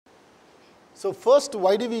So first,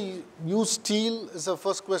 why do we use steel is the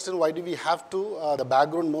first question. Why do we have to? The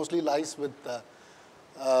background mostly lies with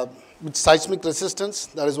seismic resistance.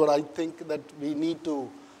 That is what I think, that we need to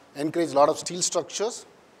encourage a lot of steel structures.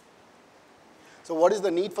 So what is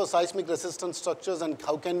the need for seismic resistant structures, and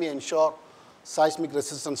how can we ensure seismic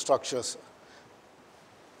resistant structures?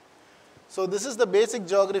 So this is the basic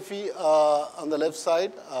geography on the left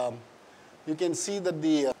side. You can see that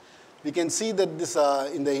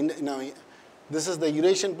this is the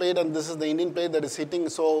Eurasian plate and this is the Indian plate that is hitting.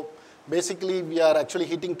 So basically, we are actually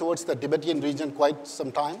hitting towards the Tibetan region quite some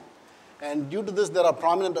time. And due to this, there are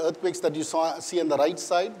prominent earthquakes that you see on the right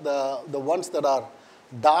side. The ones that are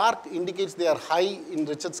dark indicates they are high in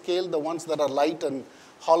Richter scale. The ones that are light and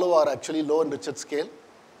hollow are actually low in Richter scale.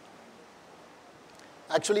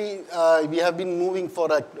 Actually, we have been moving for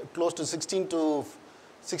close to 16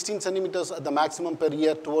 centimeters at the maximum per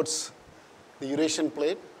year towards the Eurasian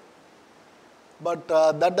plate. But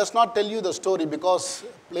that does not tell you the story, because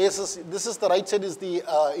places, this is the right side is the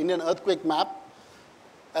Indian earthquake map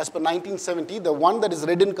as per 1970. The one that is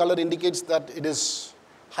red in color indicates that it is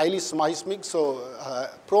highly seismic, so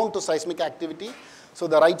prone to seismic activity. So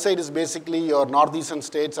the right side is basically your northeastern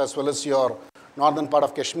states as well as your northern part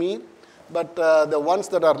of Kashmir. But the ones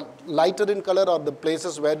that are lighter in color are the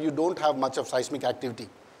places where you don't have much of seismic activity.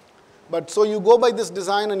 But so you go by this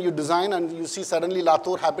design and you see suddenly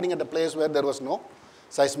Latur happening at a place where there was no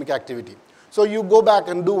seismic activity. So you go back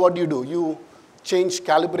and do what you do. You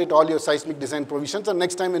calibrate all your seismic design provisions, and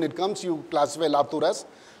next time when it comes, you classify Latur as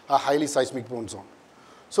a highly seismic prone zone.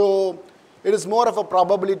 So it is more of a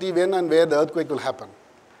probability when and where the earthquake will happen.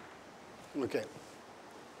 Okay.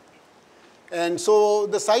 And so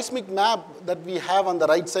the seismic map that we have on the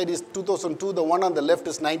right side is 2002. The one on the left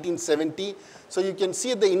is 1970. So you can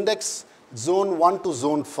see the index zone 1 to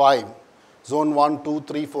zone 5. Zone 1, 2,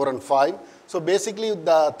 3, 4, and 5. So basically,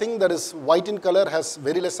 the thing that is white in color has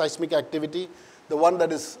very less seismic activity. The one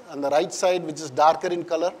that is on the right side, which is darker in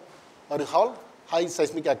color, are high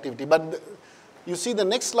seismic activity. But you see the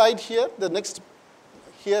next slide here.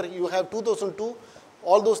 Here you have 2002.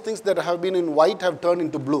 All those things that have been in white have turned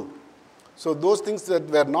into blue. So those things that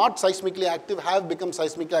were not seismically active have become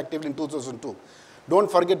seismically active in 2002. Don't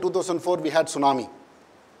forget 2004 we had tsunami.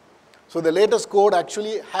 So the latest code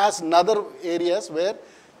actually has another areas where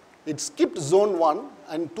it skipped zone 1,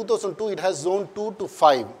 and 2002 it has zone 2 to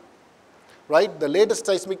 5. Right? The latest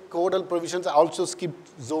seismic codal provisions also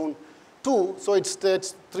skipped zone 2, so it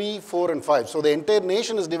states 3, 4, and 5. So the entire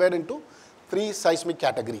nation is divided into 3 seismic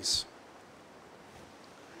categories.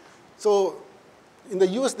 So in the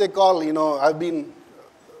US, they call, I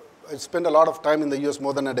spent a lot of time in the US,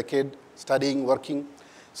 more than a decade, studying, working.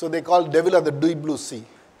 So they call devil of the deep blue sea.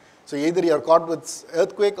 So either you are caught with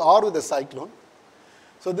earthquake or with a cyclone.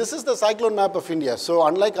 So this is the cyclone map of India. So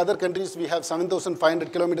unlike other countries, we have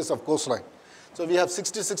 7,500 kilometers of coastline. So we have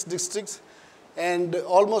 66 districts, and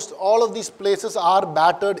almost all of these places are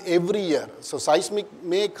battered every year. So seismic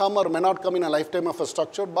may come or may not come in a lifetime of a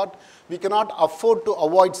structure, but we cannot afford to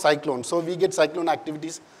avoid cyclones. So we get cyclone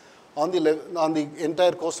activities on the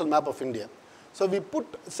entire coastal map of India. So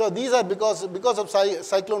these are because of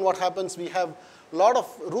cyclone, what happens, we have a lot of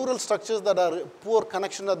rural structures that are poor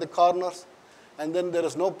connection at the corners, and then there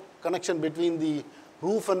is no connection between the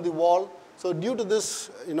roof and the wall. So due to this,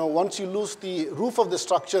 once you lose the roof of the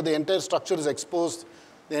structure, the entire structure is exposed,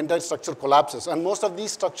 the entire structure collapses. And most of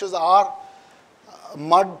these structures are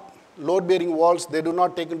mud, load-bearing walls. They do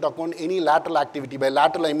not take into account any lateral activity. By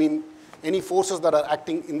lateral, I mean any forces that are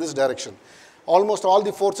acting in this direction. Almost all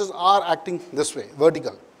the forces are acting this way,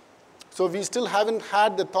 vertical. So we still haven't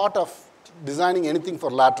had the thought of designing anything for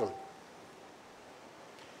lateral.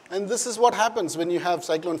 And this is what happens when you have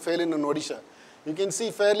cyclone failure in Odisha. You can see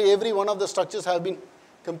fairly every one of the structures have been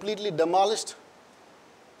completely demolished.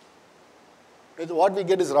 What we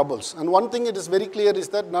get is rubbles. And one thing it is very clear is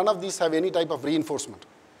that none of these have any type of reinforcement.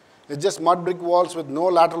 It's just mud brick walls with no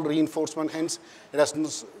lateral reinforcement, hence it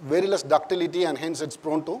has very less ductility, and hence it's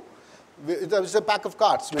prone to, it's a pack of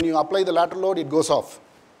cards. When you apply the lateral load, it goes off.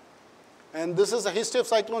 And this is a history of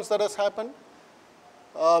cyclones that has happened.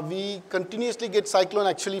 We continuously get cyclone.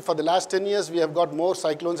 Actually, for the last 10 years, we have got more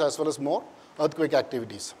cyclones as well as more earthquake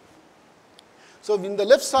activities. So in the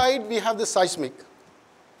left side, we have the seismic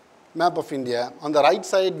map of India. On the right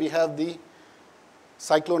side, we have the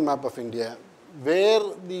cyclone map of India, where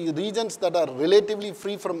the regions that are relatively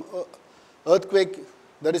free from earthquake,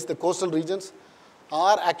 that is the coastal regions,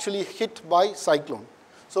 are actually hit by cyclone.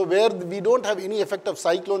 So where we don't have any effect of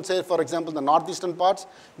cyclone, say for example the northeastern parts,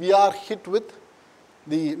 we are hit with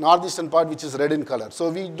the northeastern part, which is red in color. So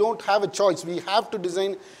we don't have a choice. We have to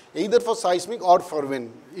design either for seismic or for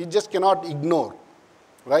wind. You just cannot ignore,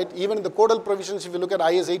 right? Even in the codal provisions, if you look at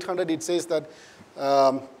IS 800, it says that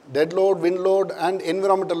dead load, wind load, and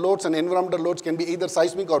environmental loads can be either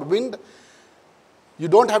seismic or wind. You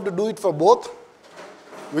don't have to do it for both,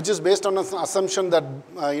 which is based on an assumption that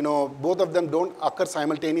both of them don't occur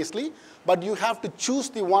simultaneously, but you have to choose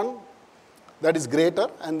the one that is greater,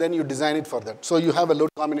 and then you design it for that. So you have a load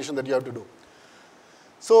combination that you have to do.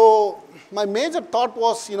 So my major thought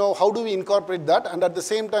was, how do we incorporate that and at the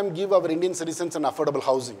same time give our Indian citizens an affordable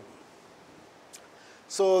housing?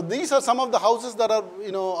 So these are some of the houses that are,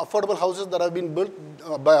 affordable houses that have been built.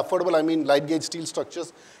 By affordable, I mean light gauge steel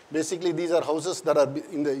structures. Basically, these are houses that are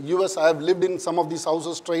in the US. I have lived in some of these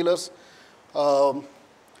houses, trailers.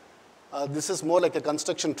 This is more like a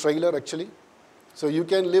construction trailer, actually. So you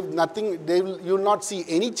can live nothing, you will not see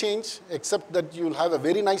any change except that you will have a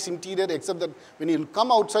very nice interior, except that when you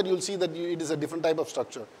come outside, you will see that it is a different type of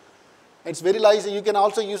structure. It's very nice. You can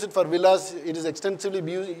also use it for villas. It is extensively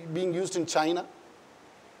being used in China.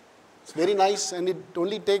 It's very nice, and it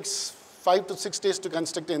only takes 5 to 6 days to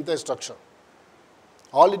construct the entire structure.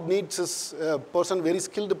 All it needs is a person, very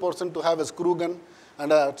skilled person, to have a screw gun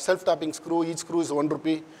and a self-tapping screw. Each screw is 1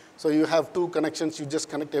 rupee. So you have 2 connections. You just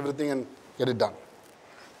connect everything and get it done.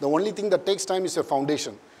 The only thing that takes time is your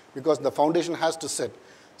foundation, because the foundation has to set.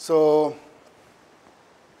 So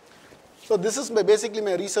this is basically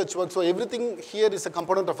my research work. So everything here is a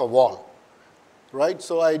component of a wall, right?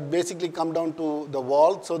 So I basically come down to the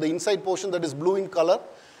wall. So the inside portion that is blue in color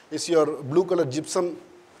is your blue color gypsum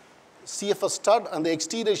CFS stud, and the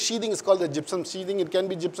exterior sheathing is called the gypsum sheathing. It can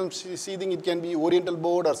be gypsum sheathing, it can be oriental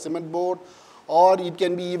board or cement board, or it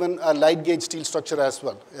can be even a light gauge steel structure as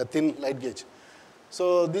well, a thin light gauge.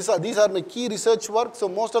 So these are my key research work. So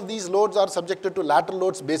most of these loads are subjected to lateral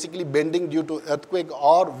loads, basically bending due to earthquake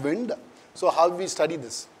or wind. So how we study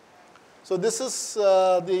this? So this is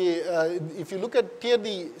if you look at here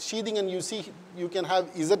the sheathing, and you see you can have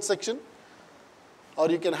Z section, or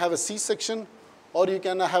you can have a C section, or you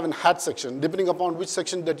can have an hat section, depending upon which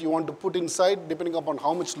section that you want to put inside, depending upon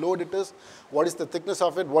how much load it is, what is the thickness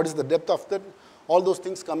of it, what is the depth of it, all those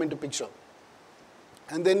things come into picture.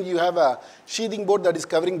 And then you have a sheathing board that is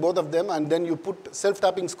covering both of them, and then you put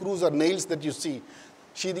self-tapping screws or nails that you see.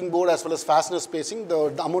 Sheathing board as well as fastener spacing, the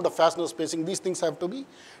amount of fastener spacing, these things have to be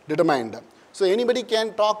determined. So anybody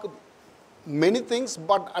can talk many things,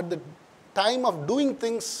 but at the time of doing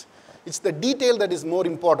things, it's the detail that is more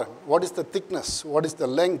important. What is the thickness? What is the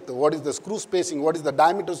length? What is the screw spacing? What is the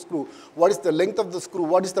diameter screw? What is the length of the screw?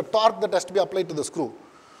 What is the torque that has to be applied to the screw?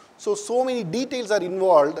 So many details are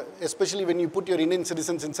involved, especially when you put your Indian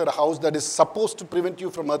citizens inside a house that is supposed to prevent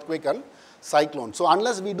you from earthquake and cyclone. So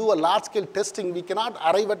unless we do a large-scale testing, we cannot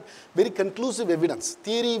arrive at very conclusive evidence.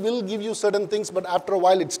 Theory will give you certain things, but after a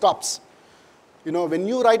while it stops. When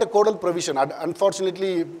you write a codal provision,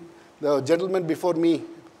 unfortunately, the gentleman before me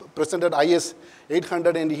presented IS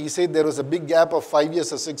 800, and he said there was a big gap of 5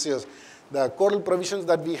 years or 6 years. The codal provisions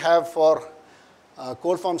that we have for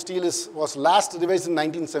cold form steel was last revised in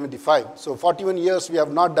 1975. So 41 years we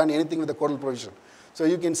have not done anything with the codal provision. So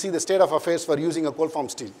you can see the state of affairs for using a cold form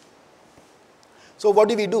steel. So what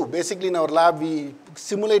do we do? Basically in our lab we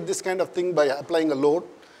simulate this kind of thing by applying a load,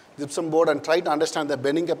 gypsum board, and try to understand the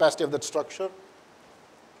bending capacity of that structure.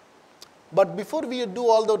 But before we do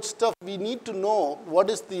all that stuff, we need to know what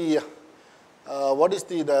is the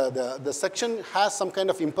section has some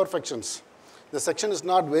kind of imperfections. The section is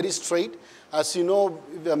not very straight. As you know,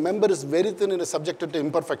 if a member is very thin, it is subjected to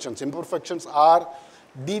imperfections. Imperfections are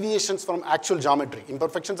deviations from actual geometry.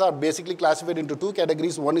 Imperfections are basically classified into 2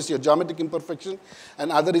 categories. One is your geometric imperfection,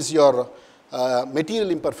 and other is your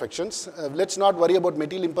material imperfections. Let's not worry about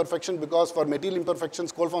material imperfection, because for material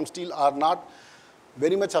imperfections, cold form steel are not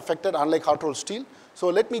very much affected, unlike hot rolled steel. So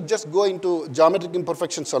let me just go into geometric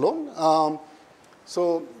imperfections alone.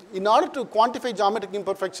 So in order to quantify geometric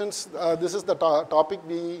imperfections, this is the topic.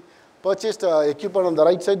 We purchased equipment on the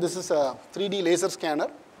right side. This is a 3D laser scanner.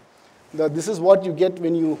 This is what you get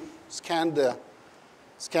when you scan the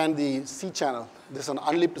C channel. This is an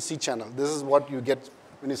unlipped C channel. This is what you get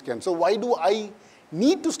when you scan. So why do I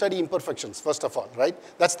need to study imperfections, first of all, right?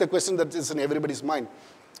 That's the question that is in everybody's mind.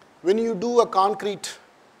 When you do a concrete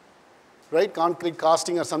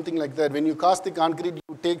casting or something like that, when you cast the concrete,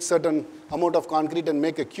 you take certain amount of concrete and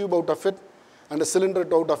make a cube out of it and a cylinder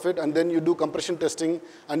out of it, and then you do compression testing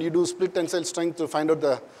and you do split tensile strength to find out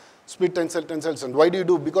the split tensile strength. Why do you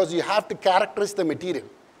do? Because you have to characterize the material.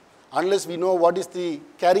 Unless we know what is the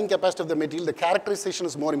carrying capacity of the material, the characterization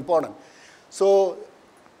is more important. So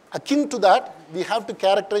akin to that, we have to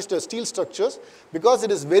characterize the steel structures. Because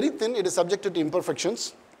it is very thin, it is subjected to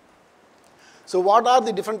imperfections. So what are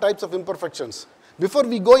the different types of imperfections? Before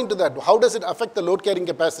we go into that, how does it affect the load carrying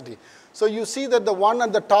capacity? So you see that the one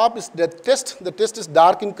at the top is the test. The test is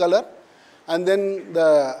dark in color. And then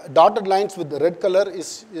the dotted lines with the red color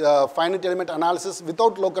is finite element analysis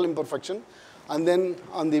without local imperfection. And then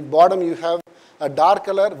on the bottom you have a dark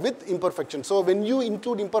color with imperfection. So when you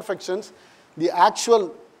include imperfections, the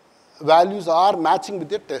actual values are matching with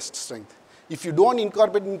your test strength. If you don't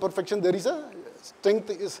incorporate imperfection, there is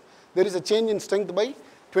a change in strength by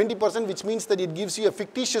 20%, which means that it gives you a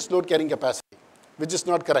fictitious load carrying capacity, which is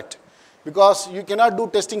not correct. Because you cannot do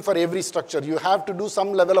testing for every structure. You have to do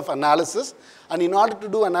some level of analysis. And in order to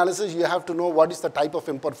do analysis, you have to know what is the type of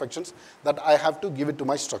imperfections that I have to give it to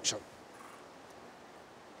my structure.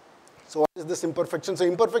 So what is this imperfection? So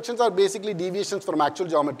imperfections are basically deviations from actual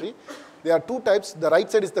geometry. There are two types. The right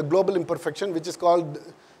side is the global imperfection, which is called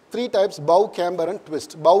three types: bow, camber, and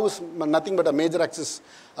twist. Bow is nothing but a major axis,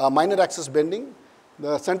 minor axis bending.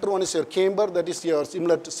 The center one is your camber, that is your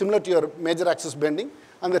similar to your major axis bending.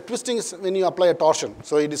 And the twisting is when you apply a torsion,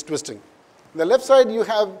 so it is twisting. On the left side you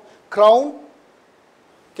have crown.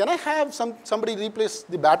 Can I have somebody replace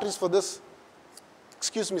the batteries for this?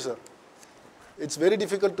 Excuse me, sir. It's very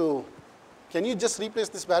difficult to, can you just replace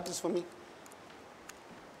these batteries for me?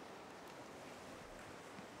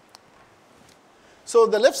 So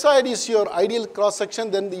the left side is your ideal cross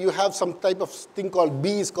section, then you have some type of thing called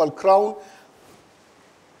B is called crown.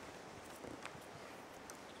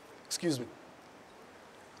 Excuse me.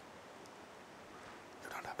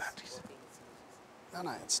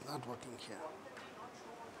 No, it's not working here.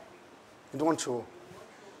 It won't show.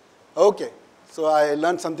 Okay, so I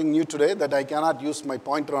learned something new today, that I cannot use my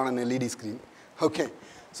pointer on an LED screen. Okay,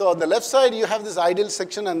 so on the left side you have this ideal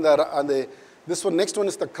section, and this one, next one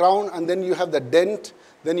is the crown, and then you have the dent,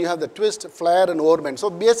 then you have the twist, flare, and overbend. So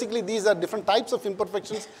basically these are different types of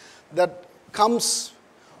imperfections that comes.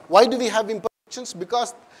 Why do we have imperfections?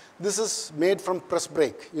 Because this is made from press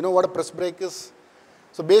brake. You know what a press brake is?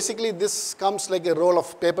 So basically, this comes like a roll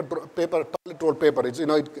of toilet roll paper. It's,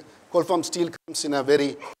 cold form steel comes in a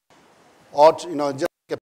very odd, just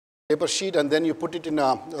like a paper sheet, and then you put it in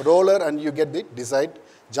a roller and you get the desired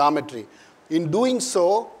geometry. In doing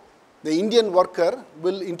so, the Indian worker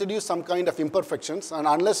will introduce some kind of imperfections, and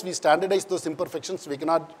unless we standardize those imperfections, we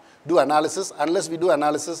cannot do analysis. Unless we do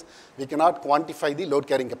analysis, we cannot quantify the load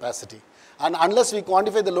carrying capacity. And unless we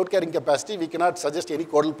quantify the load carrying capacity, we cannot suggest any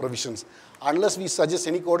codal provisions. Unless we suggest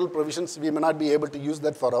any codal provisions, we may not be able to use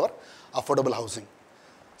that for our affordable housing.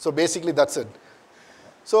 So basically that's it.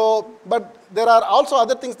 So, but there are also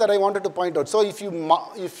other things that I wanted to point out. So if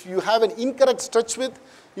you have an incorrect stretch width,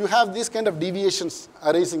 you have these kind of deviations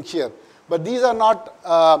arising here. But these are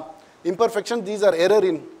not imperfections, these are error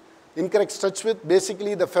in incorrect stretch width.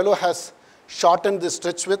 Basically the fellow has shortened the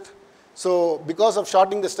stretch width. So because of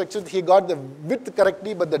shortening the stretch width, he got the width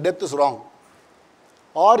correctly, but the depth is wrong.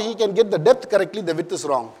 Or he can get the depth correctly, the width is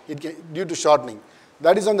wrong due to shortening.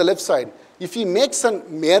 That is on the left side. If he makes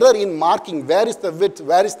an error in marking where is the width,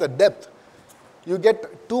 where is the depth, you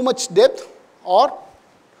get too much depth or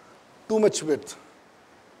too much width.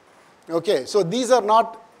 Okay, so these are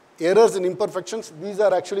not errors in imperfections. These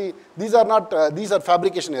are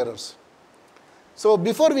fabrication errors. So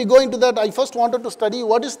before we go into that, I first wanted to study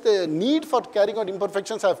what is the need for carrying out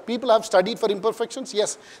imperfections. People have studied for imperfections?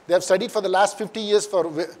 Yes, they have studied for the last 50 years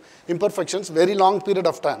for imperfections, very long period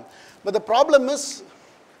of time. But the problem is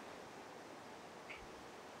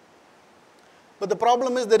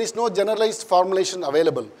there is no generalized formulation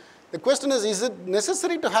available. The question is it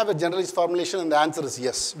necessary to have a generalized formulation? And the answer is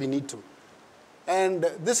yes, we need to. And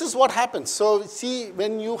this is what happens. So see,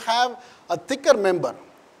 when you have a thicker member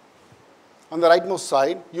on the rightmost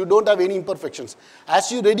side, you don't have any imperfections.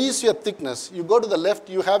 As you reduce your thickness, you go to the left,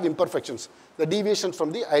 you have imperfections, the deviations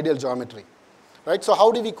from the ideal geometry. Right? So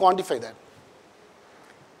how do we quantify that?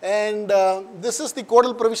 And this is the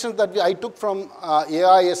codal provisions that I took from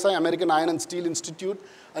AISI, American Iron and Steel Institute.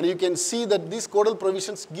 And you can see that these codal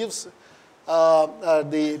provisions gives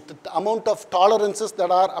the amount of tolerances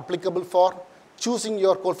that are applicable for choosing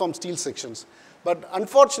your cold form steel sections. But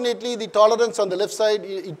unfortunately, the tolerance on the left side,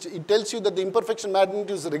 it tells you that the imperfection magnitude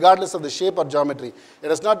is regardless of the shape or geometry. It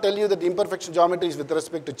does not tell you that the imperfection geometry is with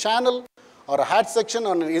respect to channel or a hatch section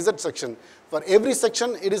or an Z section. For every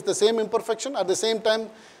section, it is the same imperfection. At the same time,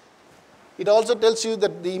 it also tells you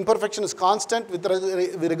that the imperfection is constant with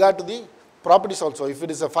regard to the properties also. If it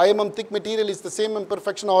is a 5 mm thick material, it's the same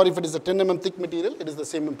imperfection, or if it is a 10 mm thick material, it is the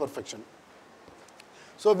same imperfection.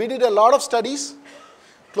 So we did a lot of studies.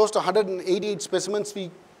 Close to 188 specimens we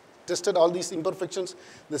tested all these imperfections.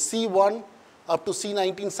 The C1 up to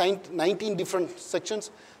C19, 19 different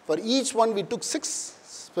sections. For each one, we took 6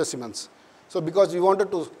 specimens. So because we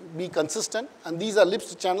wanted to be consistent, and these are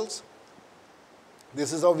lips channels.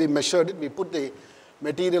 This is how we measured it. We put the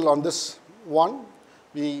material on this one.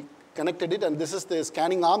 We connected it, and this is the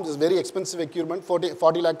scanning arm. This is very expensive equipment,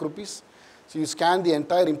 40 lakh rupees. So you scan the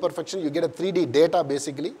entire imperfection. You get a 3D data,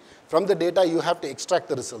 basically. From the data, you have to extract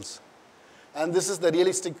the results. And this is the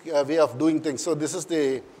realistic way of doing things. So this is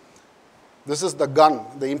the gun,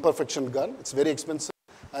 the imperfection gun. It's very expensive.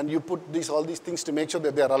 And you put all these things to make sure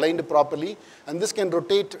that they are aligned properly. And this can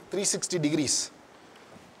rotate 360 degrees.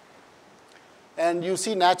 And you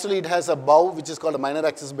see, naturally, it has a bow, which is called a minor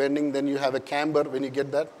axis bending. Then you have a camber when you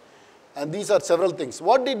get that. And these are several things.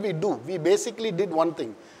 What did we do? We basically did one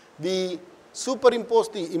thing. We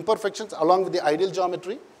superimposed the imperfections along with the ideal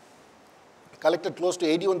geometry. Collected close to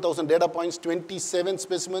 81,000 data points, 27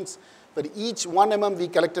 specimens. For each 1 mm, we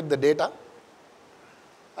collected the data.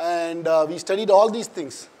 And we studied all these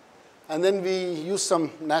things. And then we used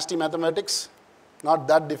some nasty mathematics. Not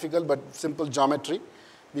that difficult, but simple geometry.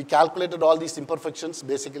 We calculated all these imperfections,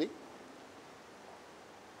 basically.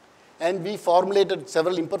 And we formulated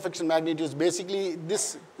several imperfection magnitudes. Basically,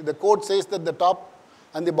 the code says that the top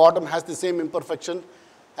and the bottom has the same imperfection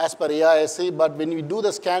as per AISA, but when we do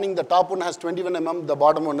the scanning, the top one has 21 mm, the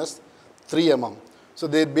bottom one is 3 mm. So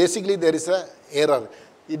basically there is an error.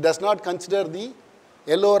 It does not consider the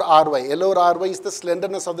L over Ry. L over Ry is the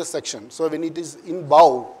slenderness of the section. So when it is in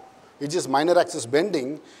bow, which is minor axis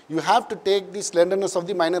bending, you have to take the slenderness of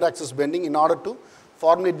the minor axis bending in order to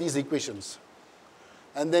formulate these equations.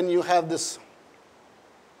 And then you have this.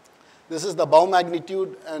 This is the bow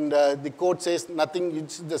magnitude, and the code says nothing,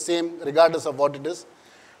 it's the same regardless of what it is.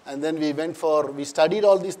 And then we studied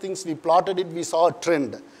all these things, we plotted it, we saw a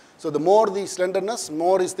trend. So the more the slenderness,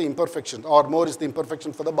 more is the imperfection, or more is the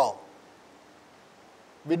imperfection for the bow.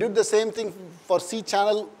 We did the same thing for C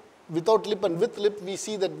channel without lip and with lip. We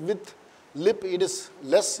see that with lip it is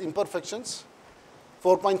less imperfections,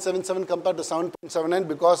 4.77 compared to 7.79,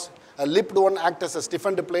 because a lipped one acts as a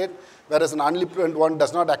stiffened plate, whereas an unlipped one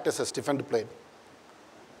does not act as a stiffened plate.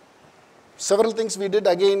 Several things we did.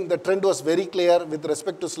 Again, the trend was very clear with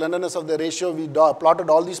respect to slenderness of the ratio. We plotted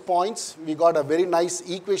all these points. We got a very nice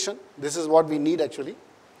equation. This is what we need, actually.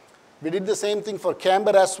 We did the same thing for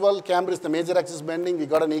camber as well. Camber is the major axis bending. We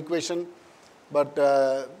got an equation. But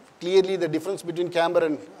clearly, the difference between camber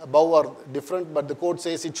and bow are different, but the code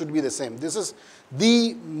says it should be the same. This is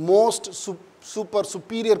the most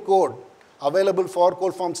superior code available for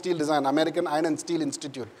cold form steel design, American Iron and Steel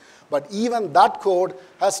Institute. But even that code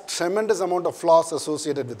has tremendous amount of flaws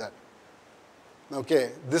associated with that.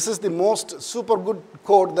 Okay, this is the most super good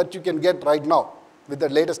code that you can get right now with the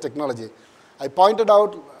latest technology. I pointed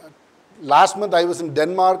out last month I was in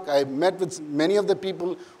Denmark. I met with many of the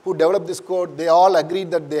people who developed this code. They all agreed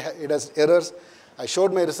that it has errors. I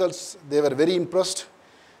showed my results. They were very impressed.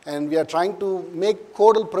 And we are trying to make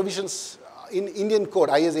codal provisions in Indian code,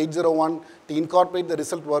 IS 801, to incorporate the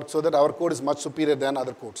result work so that our code is much superior than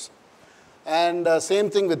other codes. And same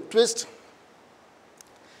thing with twist.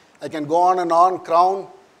 I can go on and on. Crown,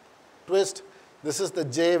 twist. This is the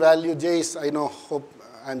J value. J is, hope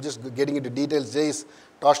I'm just getting into details. J is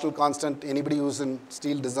torsional constant. Anybody who's in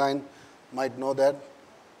steel design might know that.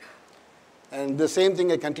 And the same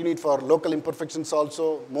thing I continued for local imperfections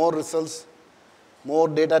also. More results, more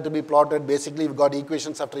data to be plotted. Basically, we've got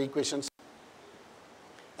equations after equations.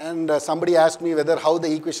 And somebody asked me how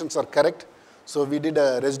the equations are correct. So we did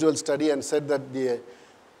a residual study and said that the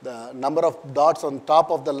number of dots on top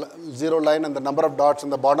of the zero line and the number of dots on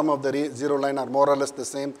the bottom of the zero line are more or less the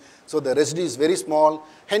same. So the residue is very small.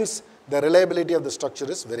 Hence, the reliability of the structure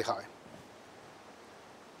is very high.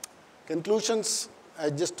 Conclusions,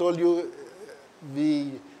 I just told you,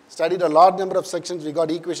 we studied a large number of sections. We got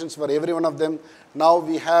equations for every one of them. Now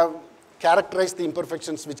we have characterized the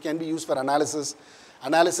imperfections which can be used for analysis.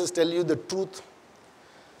 Analysis tell you the truth,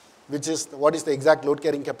 which is what is the exact load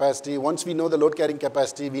carrying capacity. Once we know the load carrying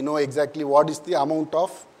capacity, we know exactly what is the amount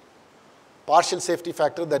of partial safety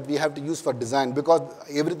factor that we have to use for design, because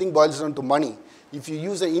everything boils down to money. If you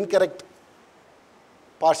use an incorrect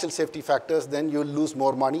partial safety factors, then you will lose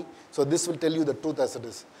more money. So this will tell you the truth as it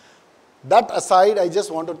is. That aside, I just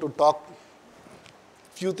wanted to talk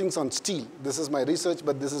few things on steel. This is my research,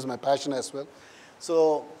 but this is my passion as well.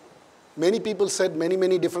 So many people said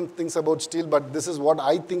many different things about steel, but this is what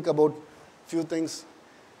I think about few things.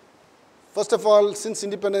 First of all, since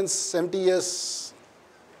independence, 70 years,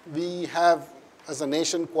 we have, as a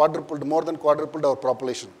nation, more than quadrupled our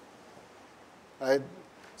population. Right?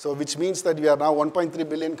 So which means that we are now 1.3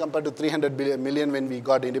 billion compared to 300 million when we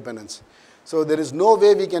got independence. So there is no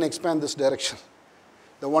way we can expand this direction.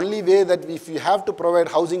 The only way that if we have to provide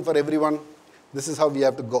housing for everyone, this is how we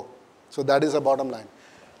have to go. So that is the bottom line.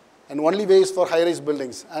 And only way is for high-rise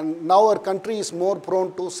buildings. And now our country is more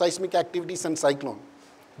prone to seismic activities and cyclone.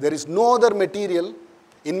 There is no other material,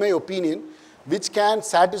 in my opinion, which can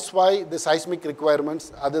satisfy the seismic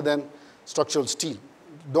requirements other than structural steel.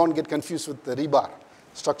 Don't get confused with the rebar,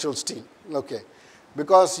 structural steel. Okay.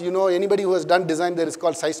 Because anybody who has done design, there is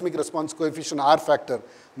called seismic response coefficient, R factor.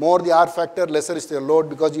 More the R factor, lesser is the load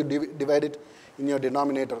because you divide it in your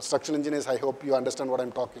denominator. Structural engineers, I hope you understand what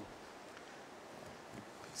I'm talking.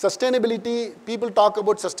 Sustainability, people talk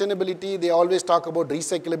about sustainability, they always talk about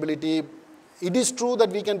recyclability. It is true that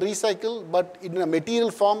we can recycle, but in a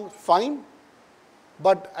material form, fine.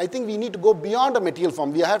 But I think we need to go beyond a material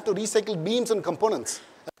form. We have to recycle beams and components.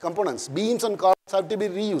 Beams and columns have to be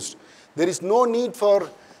reused. There is no need for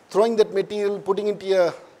throwing that material, putting it into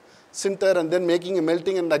a sinter and then making a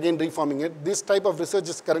melting and again reforming it. This type of research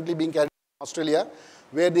is currently being carried out in Australia,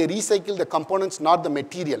 where they recycle the components, not the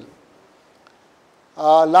material.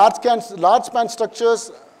 Large span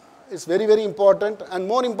structures is very, very important, and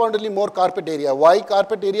more importantly, more carpet area. Why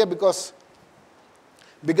carpet area? Because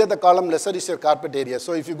bigger the column, lesser is your carpet area.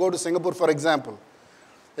 So if you go to Singapore, for example,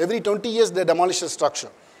 every 20 years they demolish a structure.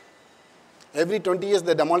 Every 20 years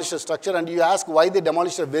they demolish a structure, and you ask why they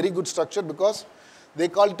demolish a very good structure, because they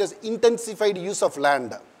call it as intensified use of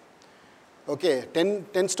land. Okay,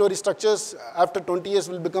 10-story structures after 20 years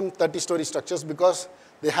will become 30-story structures because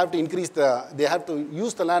they have to they have to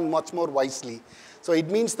use the land much more wisely. So it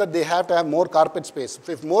means that they have to have more carpet space.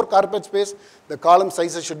 If more carpet space, the column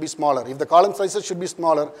sizes should be smaller. If the column sizes should be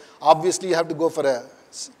smaller, obviously you have to go for a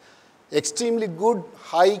extremely good,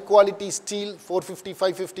 high quality steel, 450,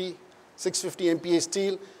 550, 650 MPa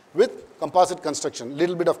steel with composite construction,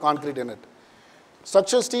 little bit of concrete in it.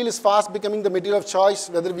 Structural steel is fast becoming the material of choice,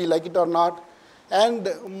 whether we like it or not. And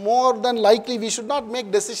more than likely, we should not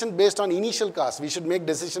make decisions based on initial cost. We should make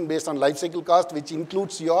decisions based on life cycle cost, which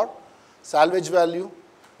includes your salvage value,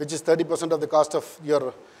 which is 30% of the cost of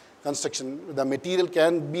your construction. The material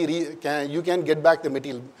you can get back the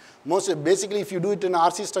material. Basically, if you do it in an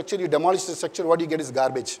RC structure, you demolish the structure, what you get is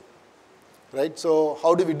garbage. Right? So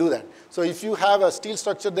how do we do that? So if you have a steel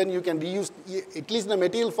structure, then you can reuse at least in a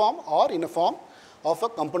material form or in a form of a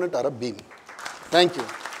component or a beam. Thank you.